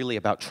it's really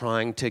about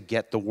trying to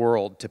get the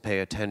world to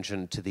pay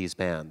attention to these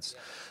bands.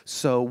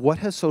 So what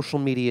has social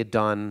media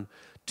done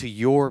to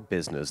your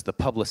business, the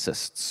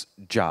publicist's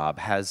job?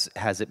 Has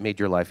it made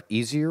your life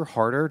easier,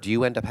 harder? Do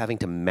you end up having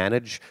to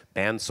manage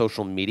band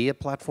social media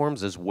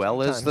platforms as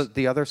well as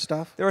the other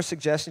stuff? There are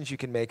suggestions you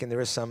can make, and there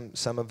is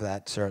some of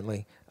that,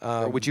 certainly.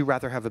 Or would you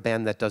rather have a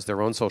band that does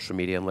their own social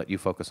media and let you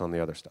focus on the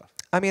other stuff?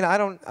 I mean, I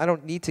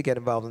don't need to get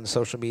involved in the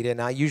social media, and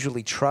I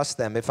usually trust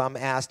them. If I'm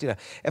asked,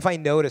 if I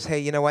notice, hey,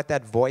 you know what,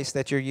 that voice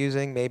that you're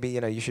using, maybe,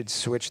 you should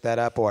switch that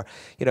up, or,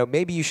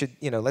 maybe you should,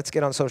 let's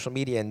get on social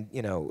media and,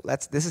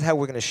 this is how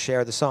we're going to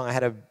share the song. I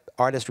had an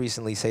artist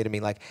recently say to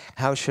me, like,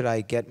 how should I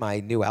get my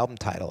new album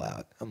title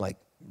out? I'm like,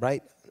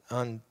 right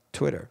on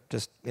Twitter,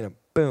 just,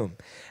 boom.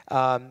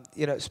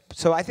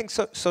 So I think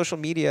social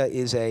media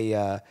is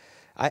I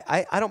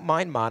don't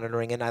mind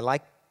monitoring, and I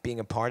like being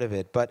a part of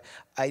it, but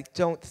I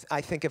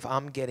think if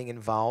I'm getting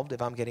involved,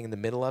 if I'm getting in the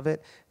middle of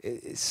it,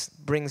 it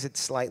brings it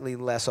slightly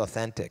less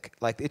authentic.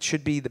 Like, it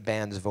should be the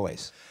band's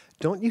voice.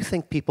 Don't you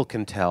think people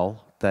can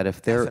tell that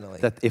if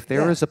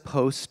there is a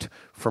post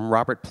from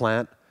Robert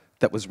Plant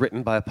that was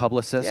written by a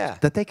publicist, Yeah.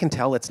 that they can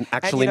tell it's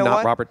actually know not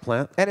what? Robert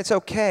Plant? And it's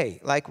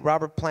okay. Like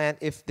Robert Plant,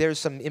 if there's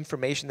some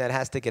information that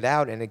has to get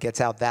out and it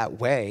gets out that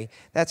way,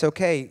 that's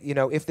okay. You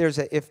know, if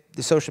the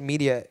social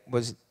media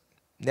was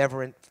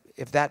never,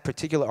 if that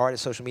particular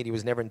artist's social media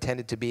was never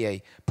intended to be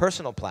a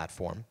personal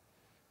platform,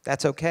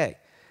 that's okay.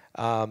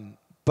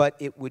 But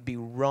it would be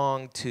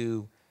wrong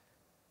to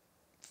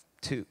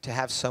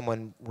have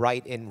someone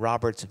write in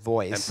Robert's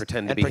voice And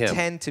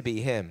pretend to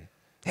be him.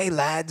 Hey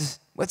lads,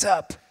 what's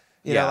up?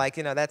 You Yeah. know, like,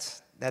 you know,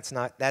 that's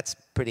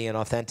pretty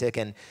inauthentic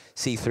and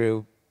see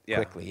through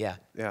quickly. Yeah.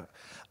 Yeah.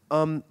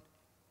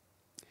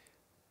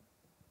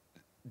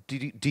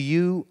 Do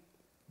you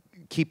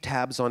keep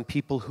tabs on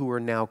people who are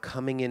now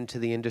coming into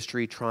the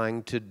industry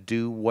trying to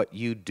do what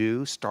you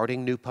do,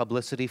 starting new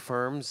publicity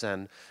firms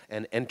and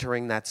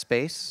entering that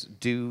space?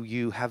 Do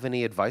you have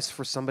any advice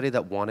for somebody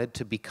that wanted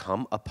to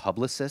become a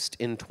publicist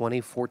in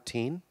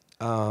 2014?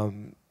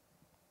 You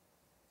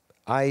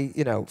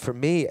know, for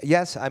me,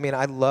 yes. I mean,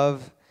 I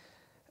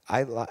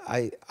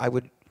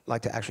would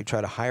like to actually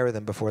try to hire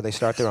them before they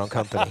start their own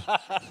company.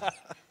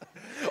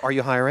 Are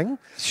you hiring?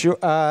 Sure.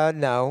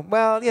 No.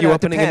 Well, You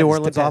opening a New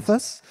Orleans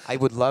office? I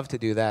would love to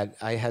do that.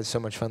 I had so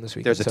much fun this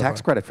weekend. There's a so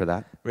tax far. credit for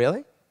that.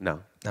 Really?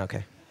 No.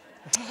 Okay.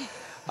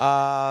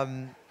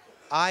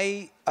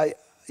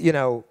 You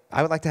know,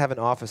 I would like to have an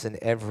office in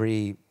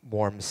every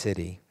warm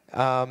city.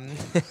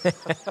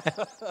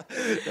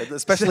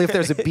 Especially if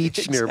there's a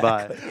beach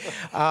nearby.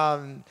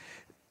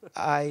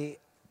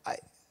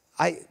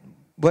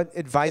 What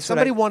advice If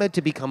somebody wanted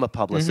to become a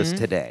publicist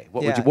today,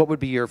 what would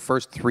be your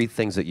first 3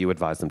 things that you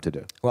advise them to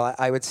do? Well,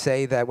 I would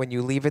say that when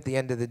you leave at the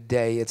end of the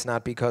day, it's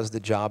not because the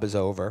job is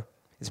over.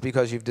 It's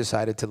because you've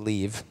decided to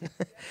leave.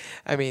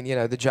 I mean, you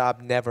know, the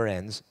job never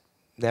ends.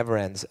 Never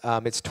ends.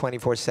 It's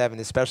 24/7,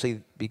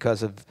 especially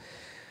because of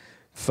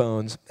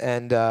phones,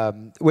 and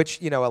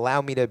which, you know,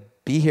 allow me to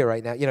be here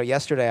right now. You know,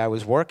 yesterday I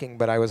was working,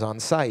 but I was on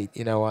site,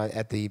 you know,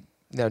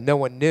 no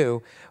one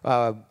knew.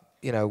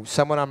 You know,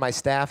 someone on my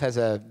staff has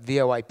a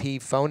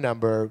VoIP phone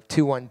number,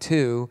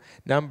 212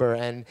 number,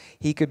 and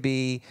he could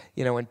be,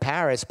 you know, in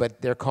Paris,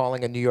 but they're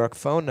calling a New York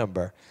phone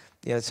number.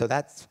 You know, so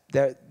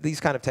these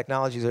kind of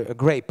technologies are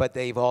great, but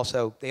they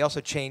also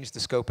changed the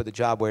scope of the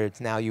job where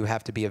it's now you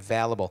have to be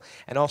available,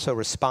 and also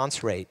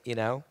response rate. You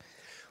know,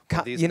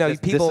 This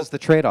is the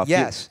trade-off.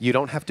 Yes, you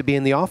don't have to be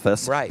in the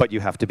office, right, but you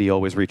have to be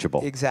always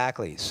reachable.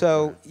 Exactly.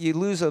 So you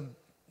lose a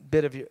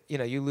bit of your, you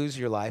know, you lose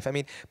your life. I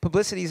mean,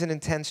 publicity is an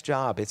intense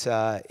job. It's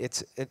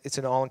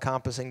an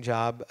all-encompassing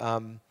job.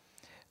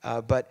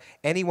 But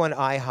anyone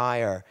I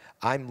hire,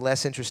 I'm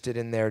less interested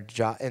in their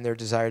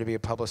desire to be a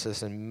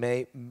publicist, and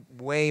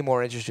way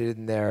more interested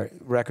in their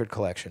record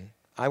collection.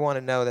 I want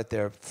to know that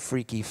they're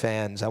freaky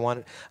fans. I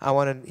want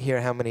to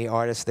hear how many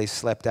artists they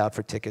slept out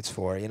for tickets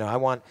for. You know, I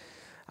want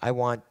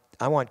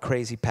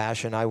crazy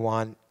passion. I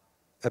want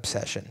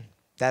obsession.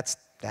 That's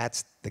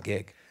the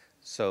gig.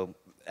 So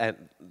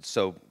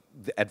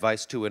the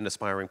advice to an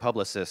aspiring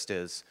publicist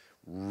is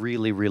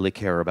really, really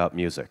care about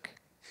music.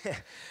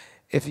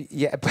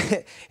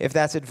 If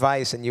that's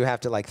advice and you have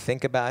to like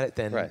think about it,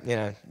 then you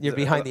know you're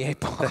behind the 8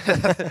 ball.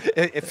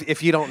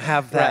 if you don't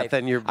have that,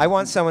 then you're. I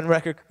want someone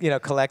record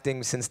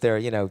collecting since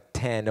they're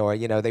 10, or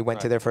they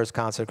went to their first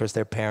concert because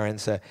their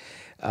parents.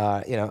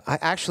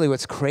 Actually,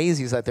 what's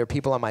crazy is that there are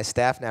people on my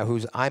staff now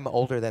I'm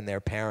older than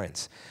their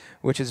parents,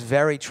 which is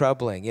very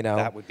troubling. You know,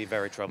 that would be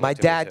very troubling. My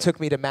dad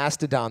took me to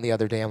Mastodon the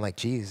other day. I'm like,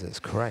 Jesus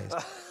Christ.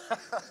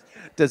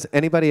 Does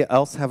anybody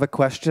else have a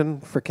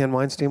question for Ken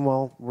Weinstein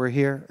while we're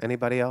here?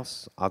 Anybody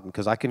else?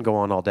 Because I can go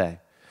on all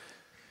day.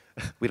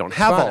 We don't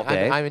have all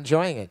day. I'm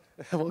enjoying it.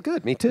 Well,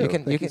 good. Me too.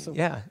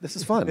 Yeah. This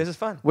is fun. This is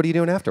fun. What are you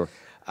doing after?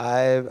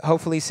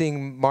 Hopefully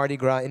seeing Mardi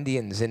Gras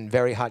Indians in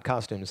very hot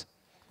costumes.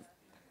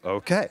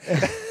 Okay.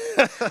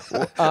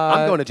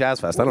 I'm going to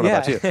Jazz Fest. I don't know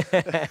about you.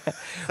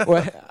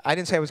 Well, I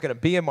didn't say I was going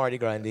to be a Mardi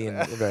Gras Indian.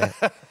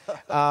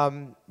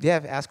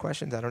 Ask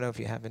questions. I don't know if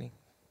you have any.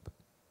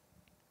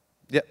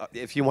 Yeah,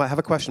 if you have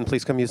a question,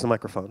 please come use the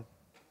microphone.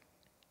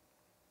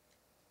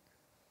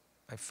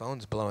 My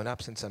phone's blowing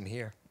up since I'm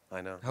here. I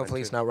know. Hopefully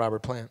it's not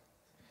Robert Plant.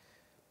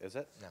 Is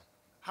it? No.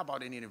 How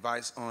about any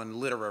advice on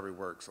literary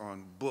works,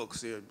 on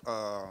books?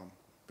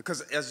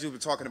 Because as you were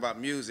talking about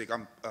music,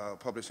 I'm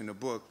publishing a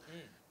book.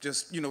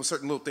 Just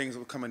certain little things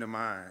will come into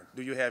mind.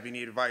 Do you have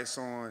any advice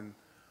on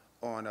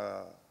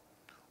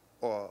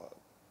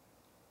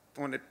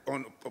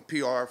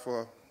PR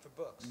for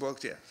books?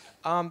 Books, yeah.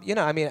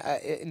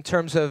 In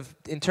terms of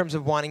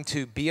wanting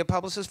to be a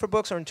publicist for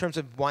books, or in terms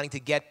of wanting to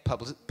get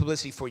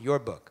publicity for your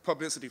book?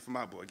 Publicity for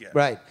my book, yeah.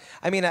 Right.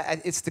 I mean,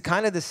 it's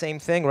kind of the same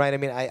thing, right? I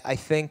mean, I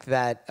think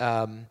that,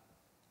 I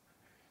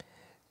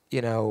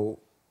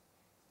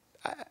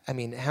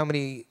mean, how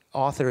many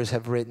authors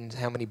have written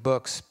how many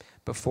books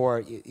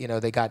before,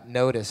 they got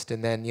noticed,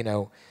 and then,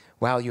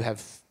 wow, you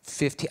have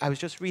 50. I was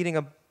just reading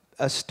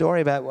a story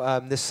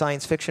about this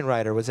science fiction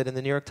writer. Was it in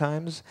the New York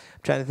Times?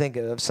 I'm trying to think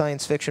of a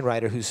science fiction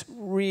writer who's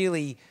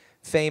really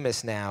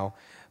famous now.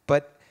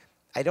 But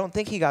I don't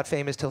think he got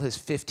famous till his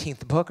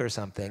 15th book or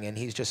something, and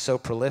he's just so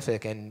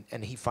prolific, and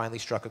he finally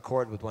struck a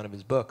chord with one of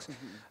his books.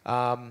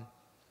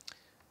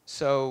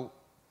 So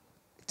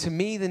to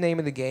me, the name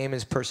of the game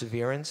is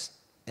perseverance,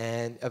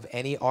 and of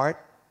any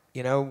art.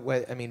 You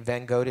know, I mean,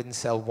 Van Gogh didn't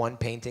sell one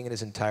painting in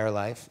his entire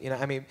life. You know,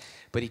 I mean,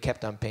 but he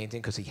kept on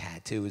painting because he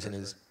had to. It was in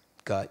his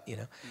gut, you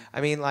know.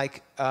 I mean,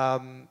 like,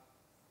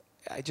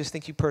 I just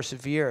think you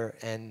persevere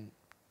and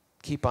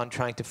keep on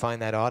trying to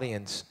find that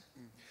audience.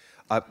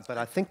 But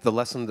I think the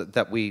lesson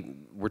that we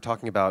were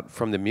talking about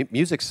from the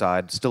music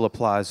side still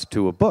applies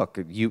to a book.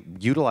 You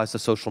utilize the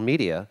social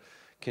media,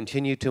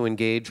 continue to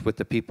engage with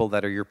the people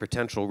that are your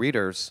potential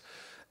readers.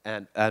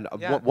 And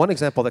one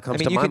example that comes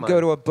to my mind. I mean, you could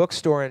go to a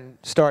bookstore and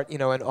start, you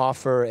know, and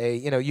offer a,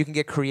 you know, you can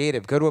get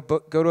creative. Go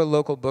to a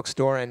local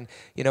bookstore and,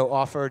 you know,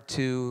 offer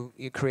to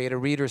create a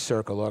reader's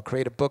circle or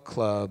create a book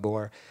club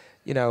or,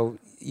 then,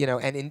 you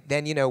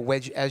know,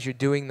 as you're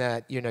doing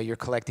that, you know, you're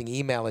collecting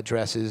email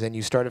addresses and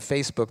you start a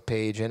Facebook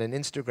page and an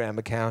Instagram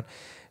account,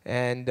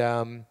 and,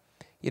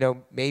 you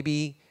know,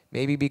 maybe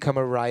become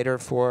a writer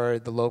for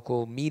the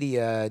local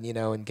media, you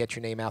know, and get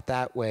your name out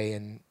that way.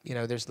 And, you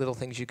know, there's little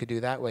things you could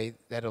do that way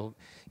that'll,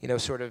 you know,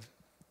 sort of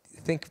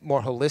think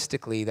more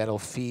holistically that'll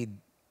feed,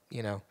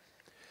 you know.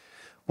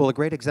 Well, a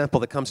great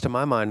example that comes to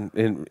my mind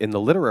in the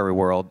literary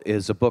world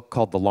is a book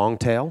called The Long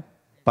Tail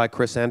by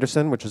Chris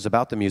Anderson, which is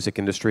about the music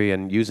industry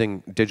and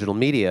using digital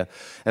media.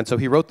 And so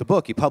he wrote the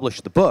book, he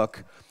published the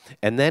book,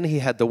 and then he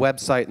had the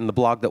website and the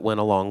blog that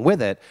went along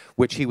with it,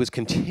 which he was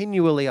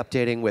continually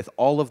updating with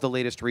all of the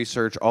latest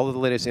research, all of the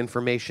latest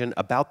information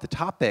about the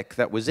topic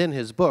that was in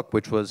his book,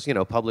 which was, you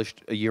know,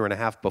 published a year and a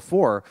half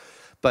before.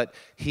 But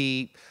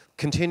he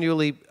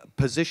continually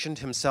positioned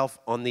himself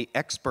on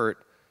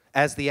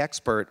as the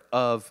expert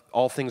of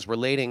all things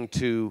relating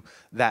to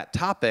that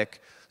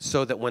topic,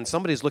 so that when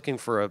somebody's looking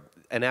for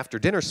an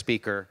after-dinner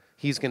speaker,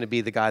 he's going to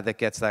be the guy that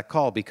gets that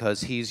call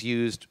because he's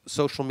used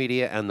social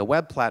media and the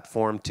web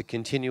platform to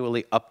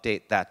continually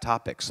update that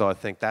topic. So I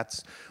think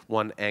that's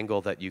one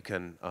angle that you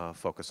can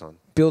focus on.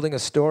 Building a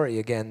story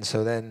again,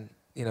 so then,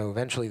 you know,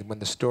 eventually when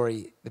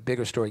the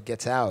bigger story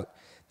gets out,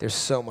 there's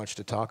so much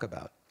to talk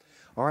about.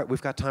 All right,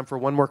 we've got time for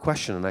one more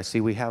question, and I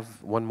see we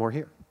have one more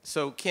here.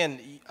 So, Ken,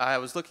 I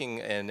was looking,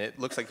 and it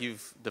looks like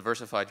you've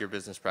diversified your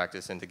business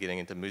practice into getting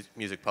into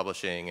music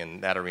publishing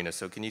and that arena.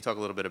 So can you talk a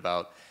little bit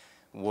about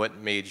what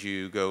made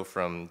you go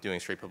from doing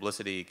straight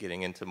publicity,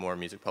 getting into more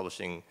music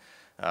publishing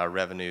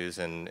revenues,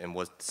 and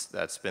what's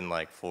that's been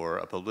like for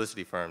a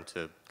publicity firm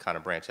to kind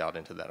of branch out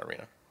into that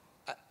arena?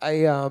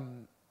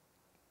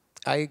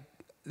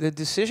 The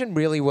decision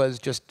really was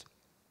just,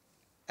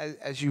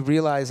 as you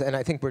realize, and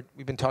I think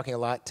we've been talking a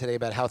lot today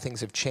about how things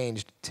have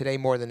changed. Today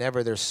more than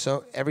ever,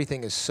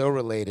 everything is so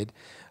related,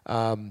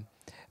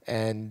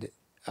 and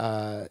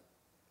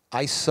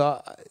I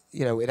saw,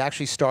 you know, it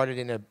actually started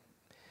in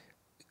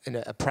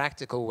a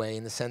practical way,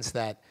 in the sense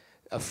that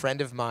a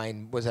friend of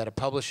mine was at a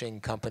publishing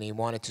company,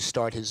 wanted to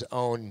start his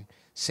own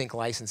sync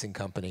licensing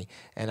company,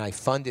 and I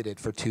funded it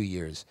for 2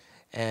 years.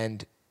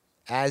 And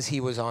as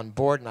he was on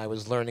board and I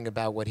was learning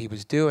about what he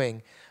was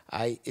doing,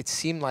 it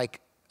seemed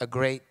like a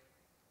great,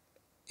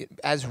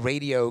 as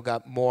radio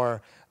got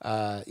more,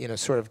 you know,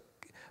 sort of,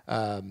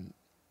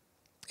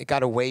 it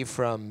got away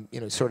from, you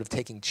know, sort of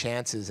taking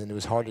chances, and it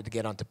was harder to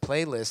get onto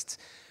playlists.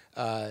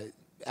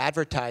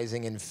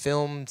 Advertising and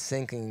film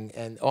syncing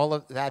and all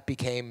of that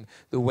became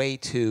the way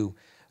to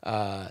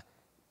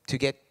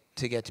get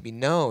to be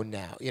known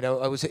now. You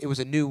know, it was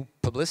a new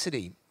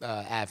publicity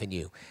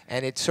avenue,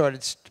 and it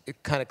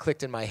kind of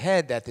clicked in my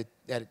head that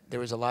there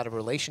was a lot of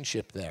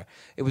relationship there.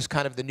 It was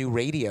kind of the new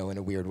radio in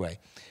a weird way.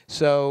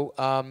 So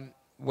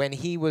when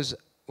he was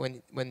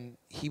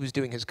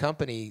doing his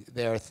company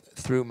there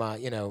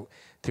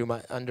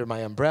under my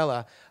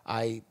umbrella,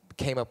 I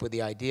came up with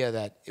the idea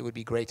that it would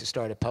be great to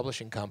start a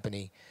publishing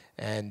company,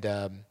 and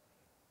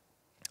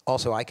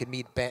also I could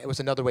meet it was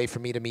another way for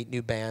me to meet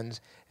new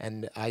bands,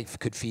 and I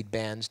could feed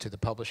bands to the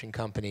publishing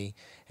company,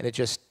 and it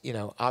just, you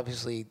know,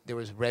 obviously there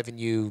was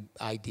revenue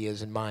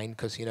ideas in mind,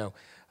 because, you know,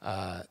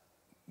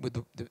 with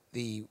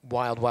the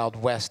wild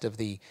west of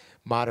the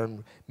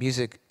modern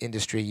music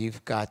industry,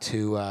 you've got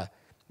to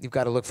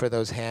look for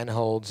those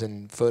handholds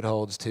and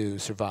footholds to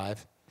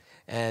survive,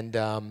 and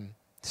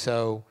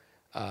so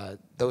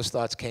those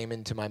thoughts came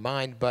into my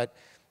mind. But,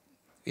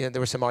 you know, there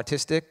was some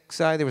artistic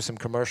side, there was some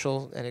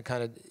commercial, and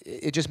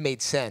it just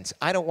made sense.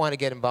 I don't want to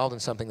get involved in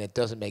something that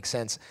doesn't make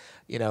sense,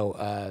 you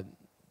know,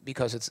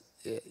 because it's,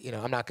 you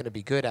know, I'm not going to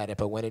be good at it.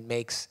 But when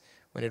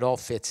it all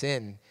fits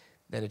in,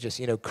 then it just,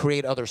 you know,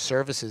 create other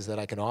services that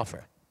I can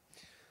offer.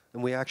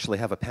 And we actually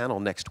have a panel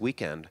next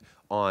weekend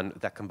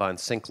that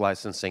combines sync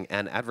licensing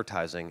and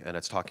advertising, and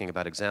it's talking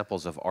about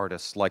examples of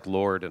artists like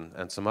Lord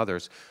and some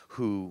others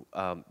who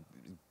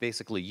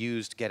basically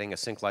used getting a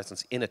sync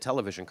license in a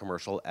television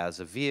commercial as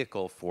a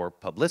vehicle for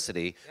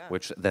publicity,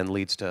 which then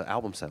leads to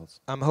album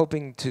sales. I'm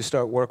hoping to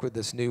start work with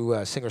this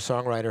new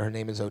singer-songwriter. Her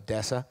name is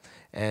Odessa,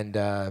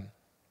 and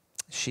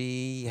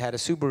she had a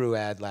Subaru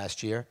ad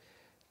last year,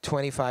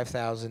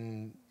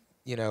 25,000,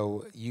 you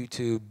know,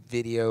 YouTube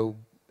video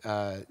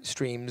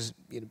streams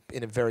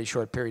in a very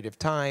short period of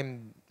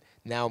time.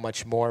 Now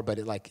much more, but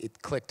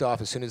it clicked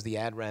off as soon as the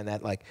ad ran.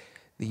 That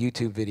the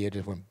YouTube video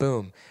just went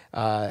boom,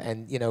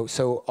 and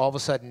so all of a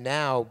sudden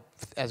now,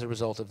 as a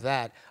result of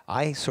that,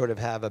 I sort of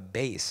have a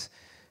base.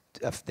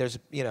 There's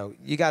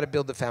you got to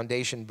build the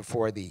foundation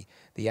before the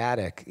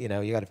attic. You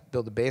got to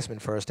build the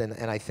basement first, and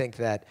I think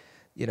that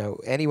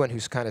anyone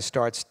who's kind of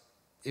starts,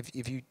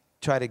 if you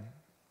try to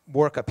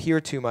work up here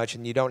too much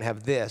and you don't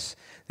have this,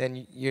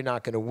 then you're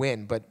not going to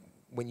win. But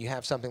when you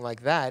have something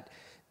like that,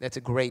 that's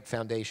a great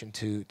foundation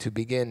to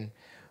begin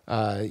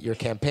your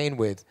campaign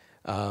with.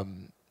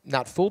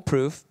 Not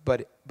foolproof,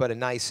 but a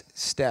nice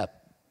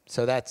step.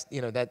 So that's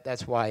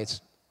that's why it's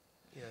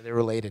they're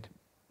related.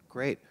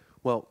 Great.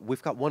 Well,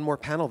 we've got one more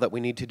panel that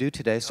we need to do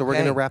today, so we're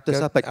Okay, going to wrap this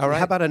good. up. But All right.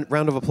 how about a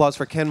round of applause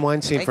for Ken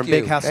Weinstein Thank from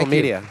you. Big Hassle Thank you.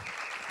 Media?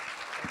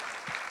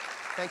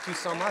 Thank you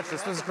so much.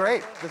 This was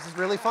great. This is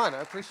really fun. I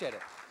appreciate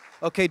it.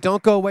 Okay,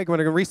 don't go away. We're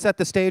going to reset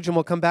the stage, and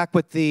we'll come back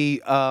with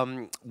the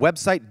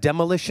website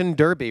demolition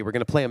derby. We're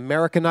going to play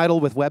American Idol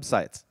with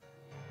websites.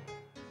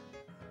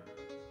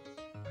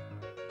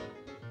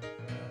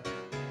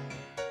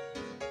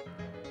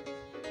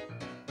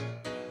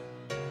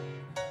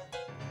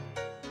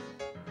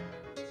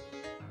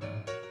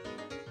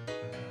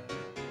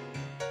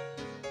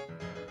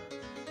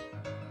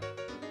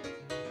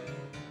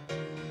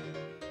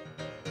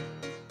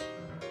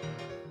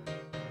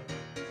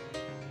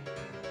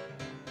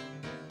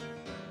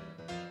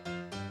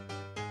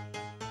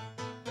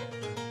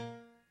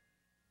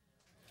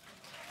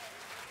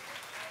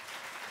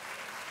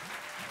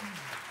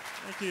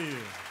 Thank you.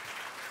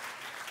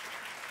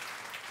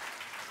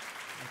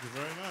 Thank you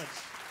very much.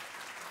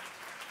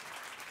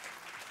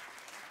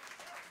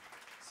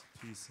 It's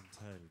a piece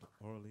entitled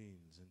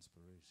Orleans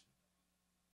Inspiration.